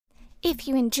If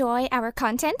you enjoy our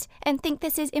content and think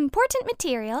this is important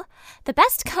material, the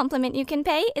best compliment you can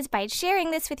pay is by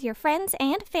sharing this with your friends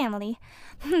and family.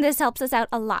 This helps us out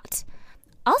a lot.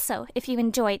 Also, if you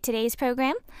enjoyed today's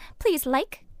program, please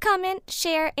like, comment,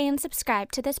 share, and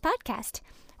subscribe to this podcast.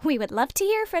 We would love to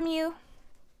hear from you.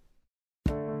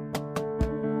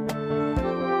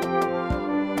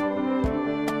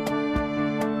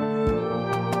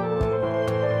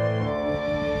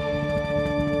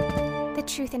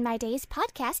 The Truth in My Days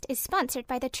podcast is sponsored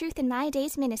by the Truth in My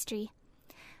Days ministry.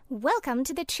 Welcome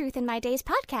to the Truth in My Days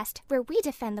podcast, where we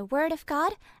defend the Word of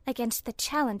God against the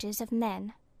challenges of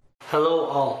men. Hello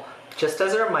all. Just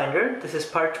as a reminder, this is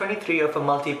part 23 of a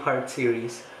multi-part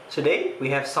series. Today, we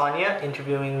have Sonia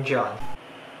interviewing John.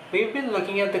 We've been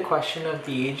looking at the question of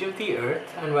the age of the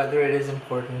earth and whether it is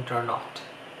important or not.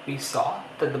 We saw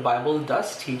that the Bible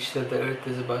does teach that the earth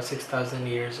is about 6,000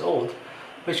 years old,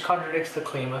 which contradicts the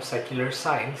claim of secular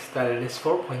science that it is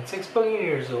 4.6 billion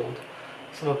years old.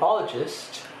 Some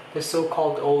apologists, the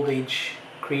so-called old age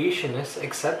creationists,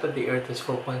 accept that the earth is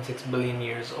 4.6 billion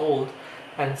years old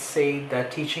and say that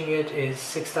teaching it is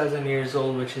 6,000 years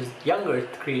old, which is young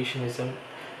earth creationism,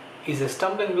 is a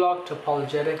stumbling block to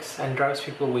apologetics and drives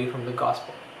people away from the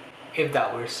gospel. If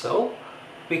that were so,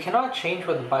 we cannot change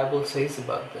what the Bible says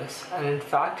about this, and in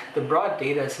fact, the broad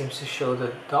data seems to show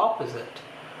the opposite.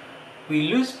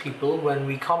 We lose people when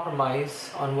we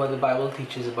compromise on what the Bible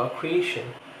teaches about creation.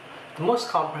 The most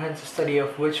comprehensive study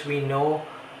of which we know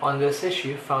on this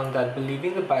issue found that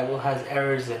believing the Bible has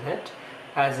errors in it,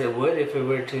 as it would if it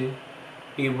were to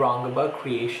be wrong about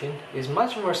creation, is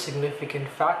much more significant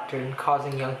factor in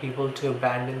causing young people to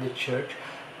abandon the church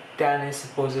than a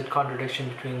supposed contradiction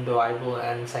between the Bible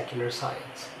and secular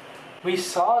science. We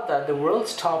saw that the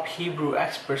world's top Hebrew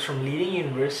experts from leading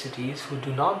universities who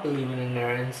do not believe in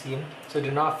inerrancy, so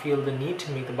do not feel the need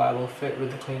to make the Bible fit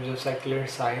with the claims of secular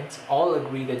science, all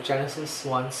agree that Genesis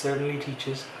 1 certainly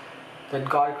teaches that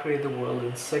God created the world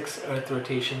in 6 earth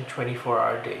rotation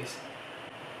 24-hour days.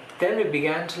 Then we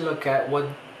began to look at what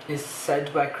is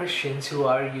said by Christians who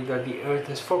argue that the earth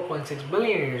is 4.6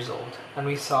 billion years old, and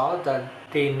we saw that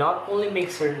they not only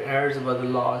make certain errors about the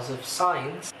laws of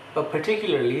science, but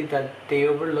particularly that they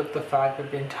overlook the fact that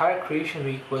the entire creation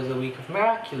week was a week of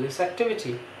miraculous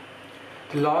activity.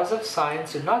 The laws of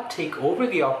science did not take over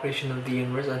the operation of the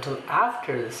universe until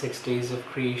after the 6 days of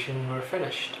creation were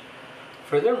finished.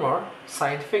 Furthermore,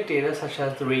 scientific data such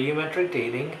as the radiometric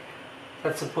dating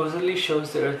that supposedly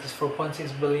shows the earth is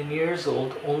 4.6 billion years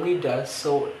old only does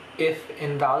so if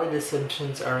invalid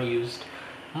assumptions are used.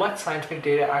 Much scientific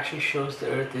data actually shows the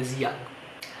earth is young.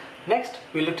 Next,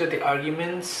 we looked at the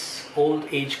arguments old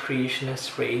age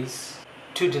creationists raise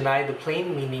to deny the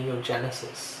plain meaning of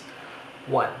Genesis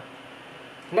 1.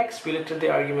 Next, we looked at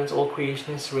the arguments old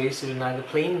creationists raise to deny the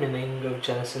plain meaning of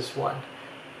Genesis 1,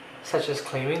 such as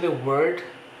claiming the word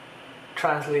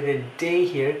translated day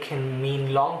here can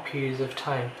mean long periods of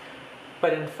time.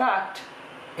 But in fact,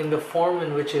 in the form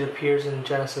in which it appears in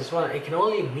Genesis 1, it can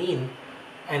only mean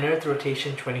an earth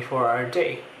rotation 24-hour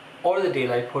day, or the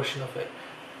daylight portion of it.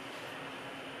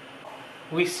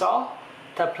 We saw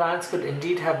that plants could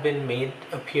indeed have been made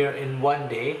appear in one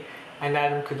day, and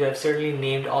Adam could have certainly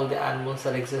named all the animals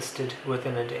that existed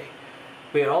within a day.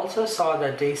 We also saw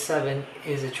that day 7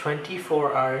 is a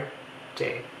 24-hour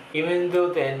day, even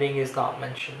though the ending is not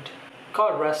mentioned.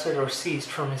 God rested or ceased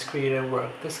from his creative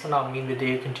work. This cannot mean the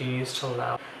day continues till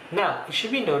now. Now, it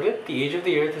should be noted, the age of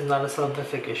the earth is not a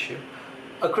scientific issue.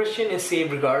 A Christian is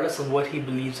saved regardless of what he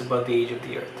believes about the age of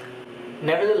the earth.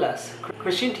 Nevertheless,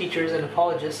 Christian teachers and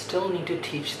apologists still need to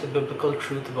teach the biblical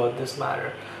truth about this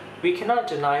matter. We cannot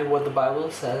deny what the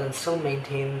Bible says and still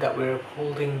maintain that we are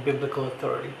upholding biblical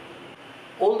authority.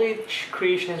 Old age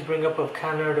creationists bring up a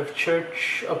canon of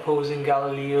church opposing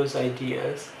Galileo's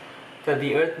ideas that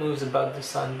the earth moves about the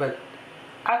sun, but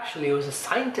actually it was the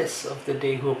scientists of the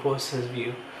day who opposed his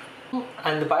view.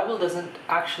 And the Bible doesn't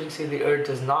actually say the earth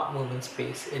does not move in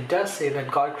space. It does say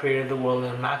that God created the world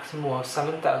in a maximum of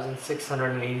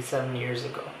 7,687 years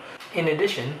ago. In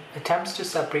addition, attempts to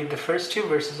separate the first 2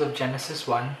 verses of Genesis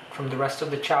 1 from the rest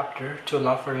of the chapter to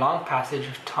allow for a long passage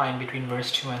of time between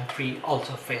verse 2 and 3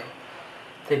 also fail.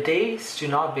 The days do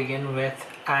not begin with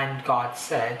 "and God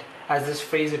said," as this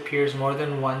phrase appears more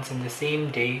than once in the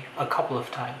same day a couple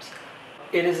of times.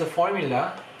 It is a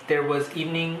formula. There was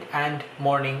evening and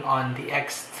morning on the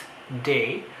Xth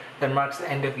day that marks the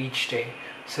end of each day,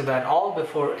 so that all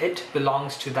before it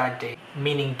belongs to that day,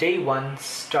 meaning day 1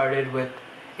 started with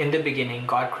 "in the beginning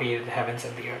God created the heavens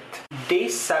and the earth." Day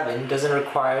 7 doesn't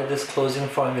require this closing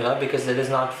formula because it is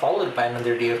not followed by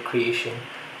another day of creation.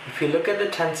 If you look at the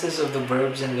tenses of the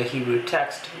verbs in the Hebrew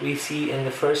text, we see in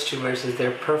the first two verses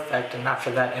they're perfect and after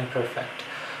that imperfect.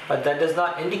 But that does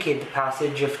not indicate the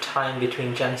passage of time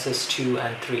between Genesis 2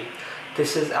 and 3.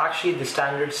 This is actually the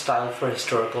standard style for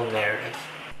historical narrative.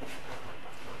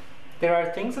 There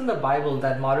are things in the Bible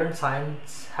that modern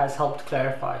science has helped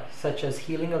clarify, such as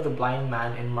healing of the blind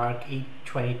man in Mark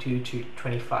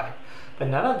 8:22-25. But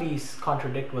none of these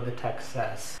contradict what the text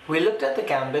says. We looked at the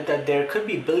gambit that there could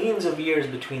be billions of years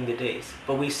between the days,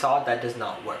 but we saw that does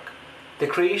not work. The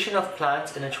creation of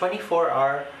plants in a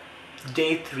 24-hour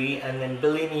day 3, and then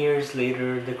billion years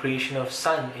later the creation of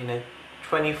sun in a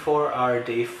 24-hour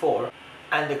day 4,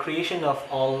 and the creation of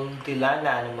all the land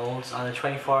animals on a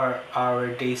 24-hour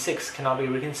day 6 cannot be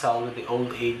reconciled with the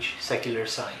old age secular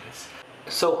science.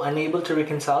 So unable to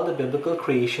reconcile the biblical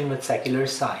creation with secular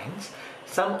science,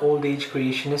 some old age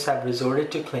creationists have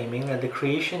resorted to claiming that the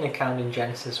creation account in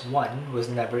Genesis 1 was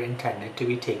never intended to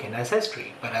be taken as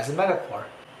history, but as a metaphor.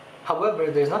 However,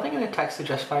 there's nothing in the text to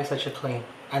justify such a claim,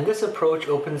 and this approach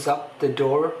opens up the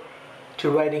door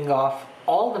to writing off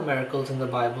all the miracles in the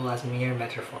Bible as mere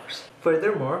metaphors.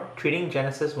 Furthermore, treating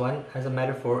Genesis 1 as a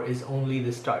metaphor is only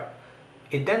the start.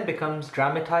 It then becomes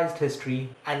dramatized history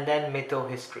and then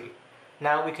mytho-history.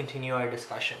 Now we continue our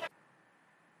discussion.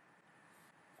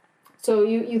 So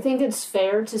you think it's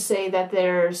fair to say that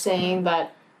they're saying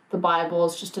that the Bible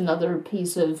is just another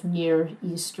piece of Near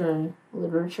Eastern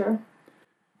literature?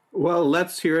 Well,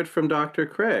 let's hear it from Dr.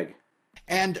 Craig.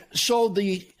 And so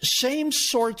the same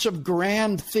sorts of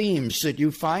grand themes that you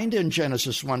find in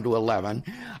Genesis 1 to 11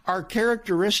 are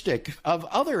characteristic of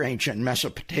other ancient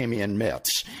Mesopotamian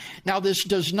myths. Now, this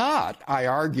does not, I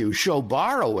argue, show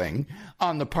borrowing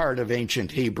on the part of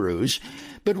ancient Hebrews,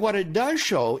 but what it does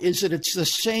show is that it's the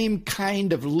same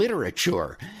kind of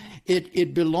literature.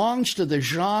 It belongs to the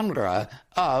genre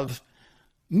of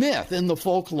myth in the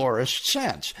folklorist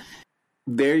sense.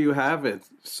 There you have it,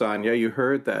 Sonia. You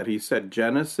heard that. He said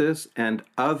Genesis and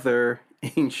other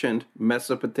ancient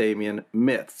Mesopotamian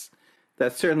myths.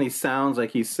 That certainly sounds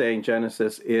like he's saying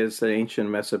Genesis is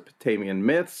ancient Mesopotamian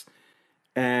myths.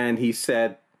 And he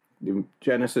said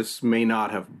Genesis may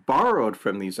not have borrowed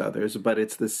from these others, but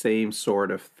it's the same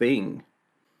sort of thing.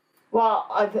 Well,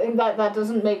 I think that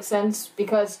doesn't make sense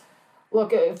because,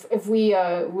 look, if we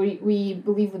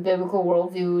believe the biblical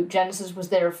worldview, Genesis was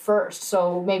there first,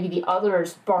 so maybe the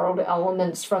others borrowed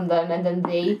elements from them and then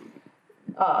they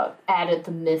added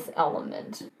the myth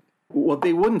element. Well,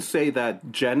 they wouldn't say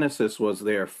that Genesis was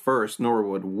there first, nor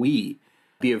would we.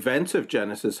 The events of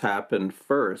Genesis happened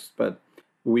first, but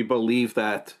we believe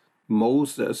that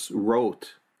Moses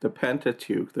wrote the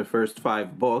Pentateuch, the first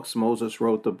 5 books. Moses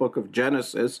wrote the book of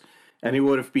Genesis, and he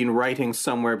would have been writing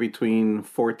somewhere between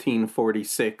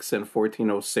 1446 and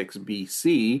 1406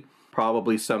 BC,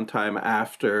 probably sometime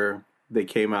after they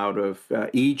came out of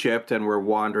Egypt and were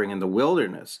wandering in the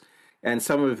wilderness. And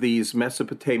some of these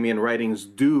Mesopotamian writings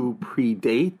do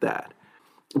predate that.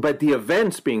 But the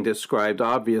events being described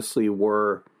obviously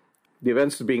were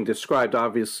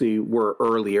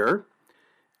earlier,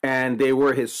 and they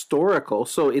were historical.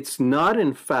 So it's not,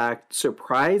 in fact,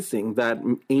 surprising that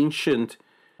ancient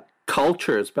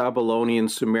cultures, Babylonian,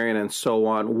 Sumerian, and so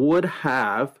on, would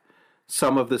have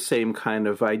some of the same kind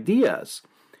of ideas.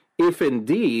 If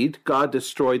indeed God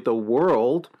destroyed the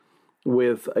world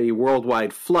with a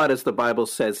worldwide flood, as the Bible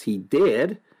says he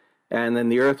did, and then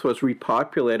the earth was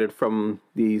repopulated from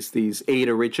these 8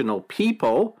 original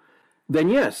people, then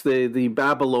yes, the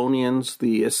Babylonians,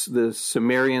 the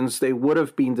Sumerians, they would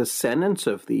have been descendants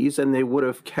of these, and they would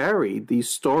have carried these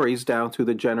stories down through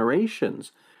the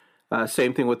generations.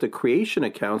 Same thing with the creation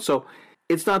account. So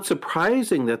it's not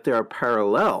surprising that there are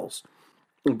parallels.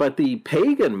 But the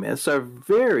pagan myths are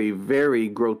very, very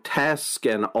grotesque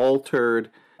and altered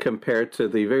compared to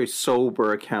the very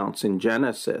sober accounts in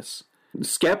Genesis.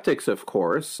 Skeptics, of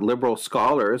course, liberal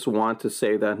scholars want to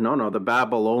say that no, the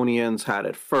Babylonians had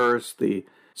it first, the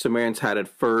Sumerians had it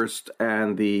first,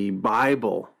 and the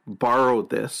Bible borrowed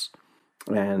this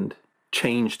and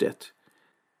changed it.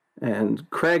 And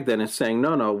Craig then is saying,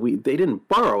 no, they didn't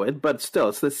borrow it, but still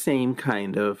it's the same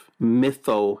kind of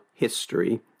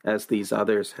mytho-history as these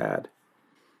others had.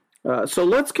 So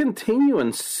let's continue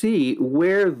and see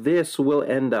where this will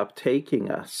end up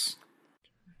taking us.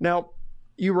 Now,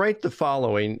 you write the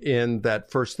following in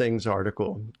that First Things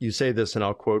article. You say this, and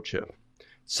I'll quote you.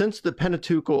 Since the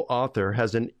Pentateuchal author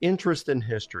has an interest in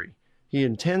history, he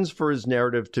intends for his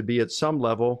narrative to be at some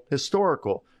level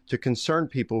historical, to concern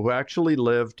people who actually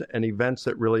lived and events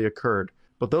that really occurred.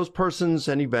 But those persons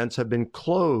and events have been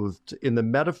clothed in the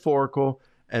metaphorical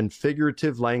and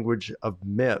figurative language of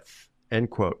myth, end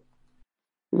quote.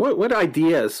 What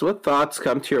ideas, what thoughts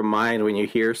come to your mind when you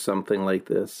hear something like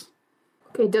this?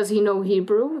 Okay, does he know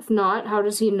Hebrew? If not, how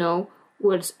does he know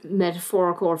what's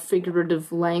metaphorical or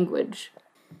figurative language?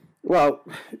 Well,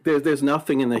 there's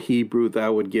nothing in the Hebrew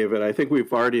that would give it. I think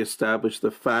we've already established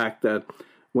the fact that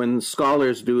when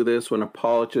scholars do this, when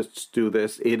apologists do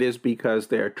this, it is because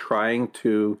they're trying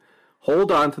to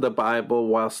hold on to the Bible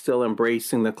while still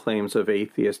embracing the claims of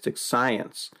atheistic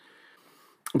science.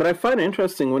 But I find it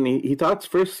interesting when he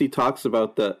talks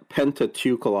about the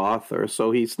Pentateuchal author,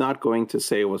 so he's not going to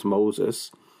say it was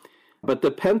Moses. But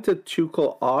the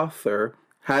Pentateuchal author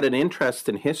had an interest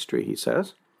in history, he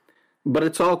says, but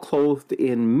it's all clothed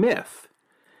in myth.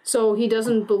 So he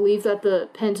doesn't believe that the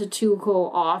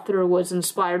Pentateuchal author was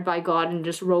inspired by God and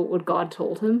just wrote what God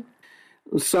told him?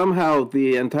 Somehow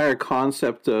the entire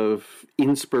concept of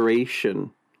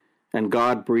inspiration and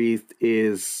God-breathed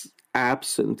is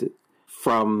absent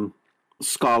from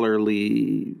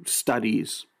scholarly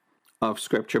studies of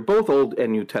Scripture, both Old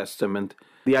and New Testament.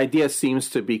 The idea seems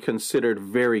to be considered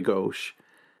very gauche.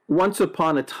 Once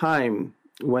upon a time,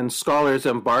 when scholars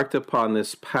embarked upon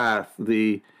this path,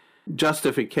 the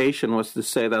justification was to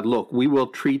say that, look, we will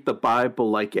treat the Bible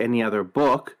like any other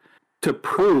book to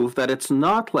prove that it's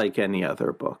not like any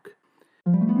other book.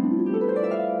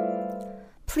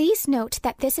 Please note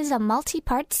that this is a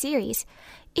multi-part series.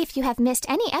 If you have missed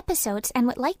any episodes and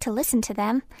would like to listen to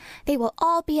them, they will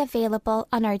all be available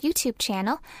on our YouTube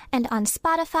channel and on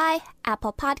Spotify,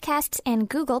 Apple Podcasts, and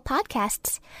Google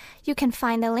Podcasts. You can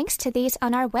find the links to these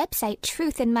on our website,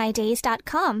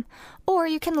 truthinmydays.com, or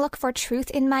you can look for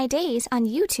Truth in My Days on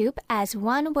YouTube as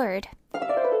one word.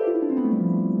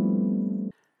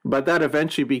 But that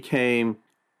eventually became,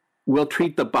 we'll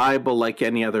treat the Bible like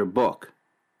any other book,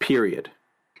 period.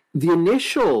 The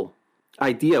initial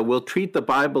idea, we'll treat the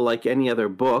Bible like any other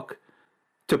book,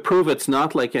 to prove it's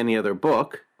not like any other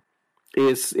book,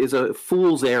 is a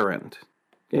fool's errand.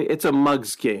 It's a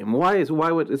mug's game. Why is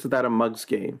that a mug's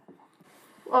game?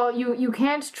 Well, you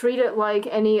can't treat it like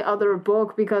any other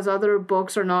book because other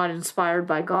books are not inspired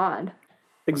by God.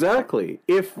 Exactly.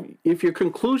 If your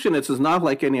conclusion is not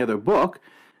like any other book,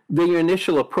 then your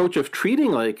initial approach of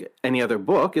treating like any other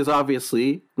book is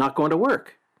obviously not going to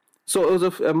work. So it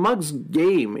was a mug's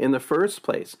game in the first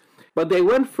place. But they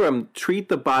went from treat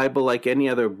the Bible like any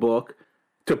other book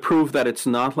to prove that it's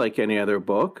not like any other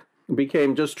book. It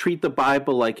became just treat the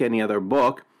Bible like any other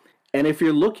book. And if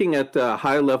you're looking at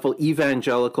high-level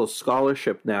evangelical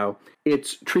scholarship now,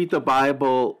 it's treat the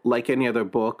Bible like any other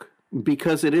book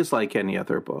because it is like any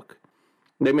other book.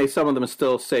 Some of them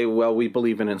still say, well, we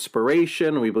believe in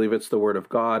inspiration, we believe it's the Word of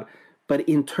God. But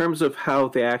in terms of how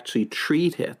they actually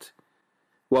treat it,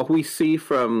 what we see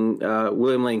from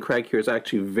William Lane Craig here is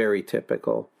actually very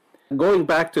typical. Going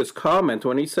back to his comment,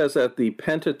 when he says that the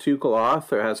Pentateuchal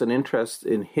author has an interest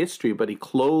in history, but he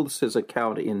clothes his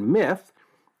account in myth,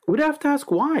 we'd have to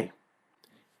ask why.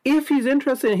 If he's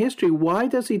interested in history, why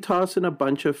does he toss in a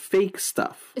bunch of fake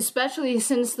stuff? Especially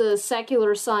since the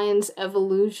secular science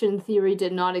evolution theory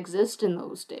did not exist in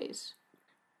those days.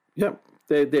 Yeah,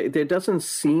 there doesn't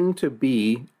seem to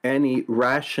be any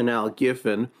rationale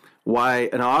given why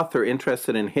an author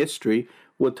interested in history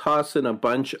would toss in a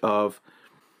bunch of,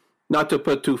 not to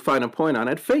put too fine a point on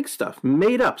it, fake stuff,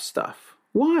 made up stuff.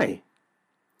 Why?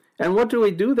 And what do we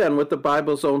do then with the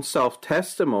Bible's own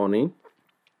self-testimony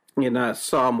in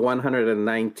Psalm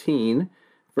 119,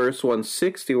 verse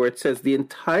 160, where it says, the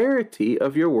entirety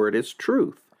of your word is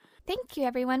truth. Thank you,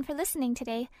 everyone, for listening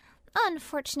today.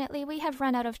 Unfortunately, we have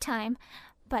run out of time,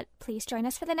 but please join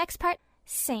us for the next part,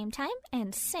 same time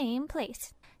and same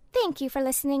place. Thank you for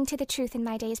listening to the Truth in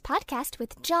My Days podcast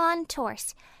with John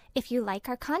Torse. If you like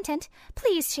our content,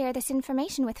 please share this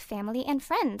information with family and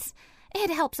friends. It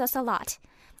helps us a lot.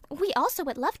 We also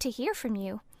would love to hear from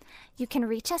you. You can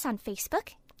reach us on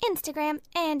Facebook, Instagram,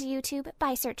 and YouTube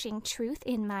by searching Truth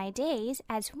in My Days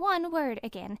as one word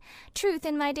again. Truth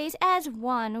in My Days as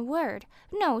one word.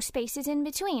 No spaces in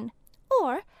between.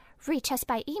 Or reach us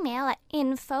by email at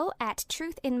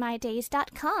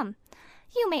info@truthinmydays.com.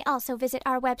 You may also visit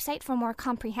our website for more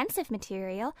comprehensive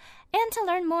material and to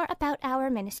learn more about our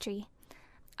ministry.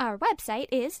 Our website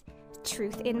is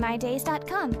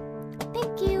truthinmydays.com.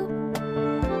 Thank you.